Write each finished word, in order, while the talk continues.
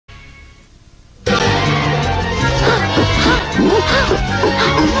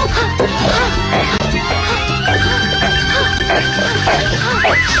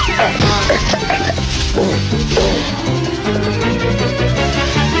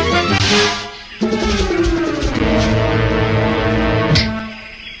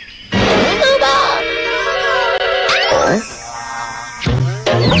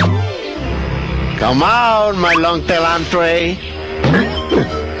Come on, my long-tail entree.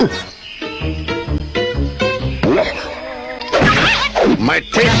 My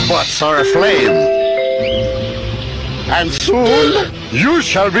taste buds are aflame. And soon, you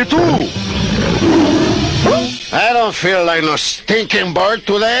shall be too. I don't feel like no stinking bird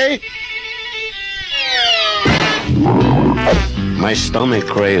today. My stomach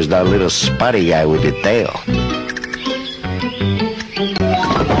craves that little spotty guy with the tail.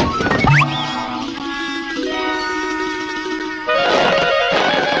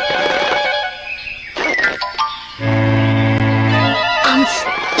 I'm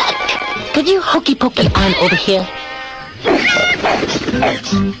stuck. Could you hokey pokey on over here?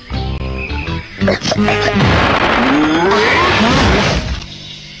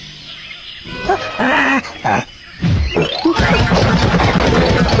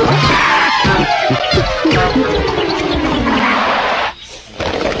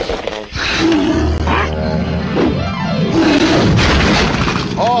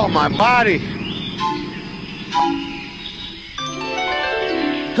 Oh, my body.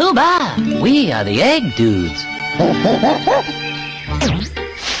 Hooba! We are the egg dudes.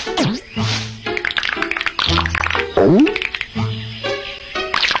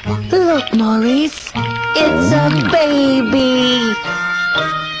 Look, Maurice. It's a baby.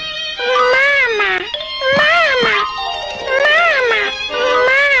 Mama, mama, mama,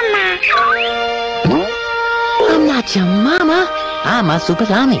 mama. I'm not your mama. I'm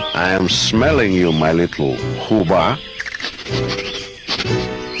Marsupilami. I am smelling you, my little hooba.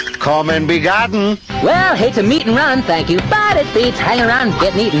 Come and be gotten. Well, hate to meet and run, thank you, but it beats hanging around and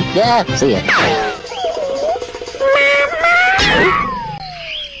getting eaten. Yeah, see ya.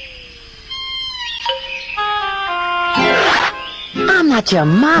 I'm not your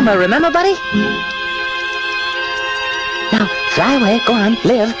mama, remember, buddy? Now, fly away, go on,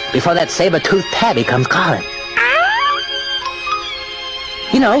 live, before that saber-toothed tabby comes calling.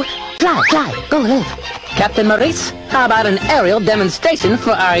 You know, fly, go live. Captain Maurice, how about an aerial demonstration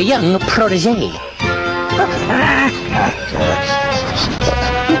for our young protege?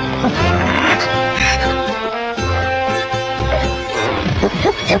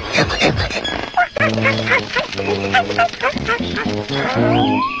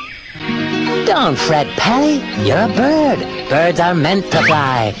 Don't fret, Pally. You're a bird. Birds are meant to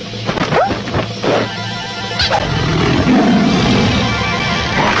fly.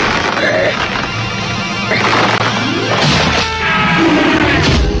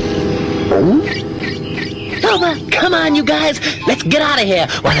 Oh, come on, you guys. Let's get out of here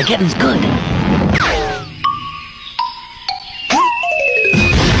while the getting's good.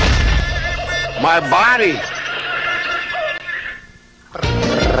 My body.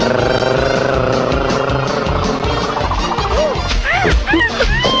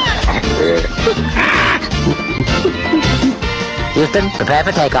 Houston, prepare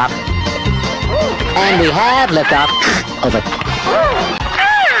for takeoff. And we have liftoff. Over.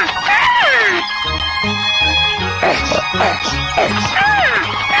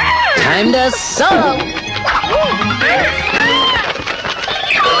 Time to solo.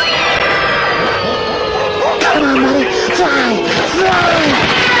 Come on, buddy. Fly.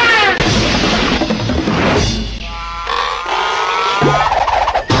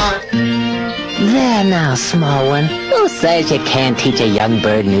 There now, small one. Who says you can't teach a young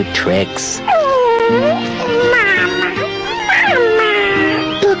bird new tricks?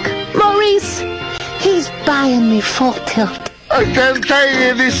 Look, Maurice. He's buying me full tilt. I can't take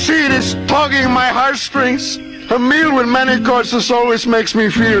it. This seed is tugging my heartstrings. A meal with many courses always makes me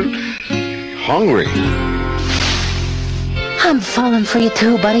feel hungry. I'm falling for you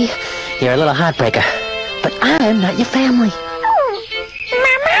too, buddy. You're a little heartbreaker. But I'm not your family.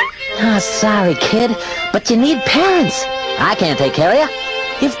 Ah, sorry, kid, but you need parents. I can't take care of you.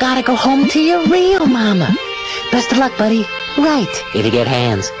 You've got to go home to your real mama. Best of luck, buddy. Right, if you get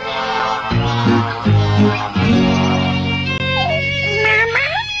hands.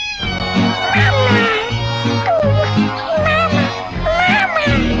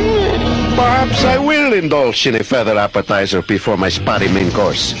 Perhaps I will indulge in a feather appetizer before my spotty main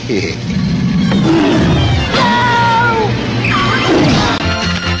course.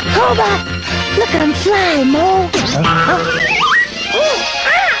 Hold up! Look at him fly, Mo!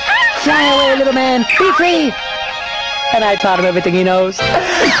 Fly away, little man! Be free! And I taught him everything he knows.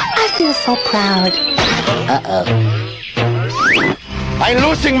 I feel so proud. Uh-oh. I'm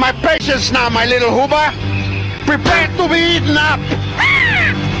losing my patience now, my little Hooba. Prepare to be eaten up.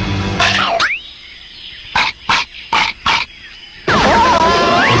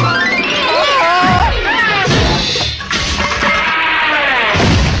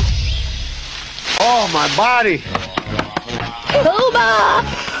 Oh, my body. Hooba!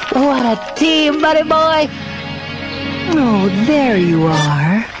 What a team, buddy boy. Oh, there you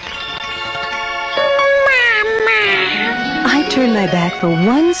are. I turn my back for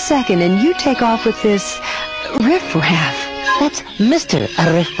 1 second and you take off with this riff-raff. That's Mr.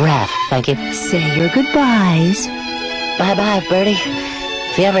 Riff-Raff, thank you. Say your goodbyes. Bye-bye, Birdie.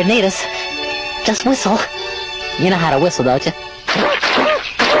 If you ever need us, just whistle. You know how to whistle, don't you?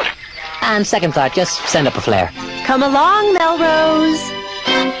 On second thought, just send up a flare. Come along, Melrose.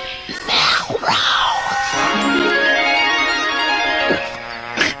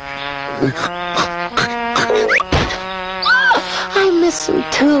 I miss him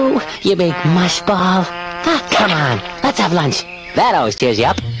too, you big mushball. Ah, come on, let's have lunch. That always cheers you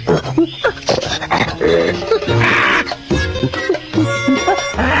up.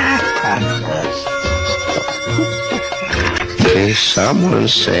 Did someone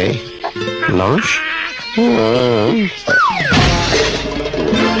say lunch?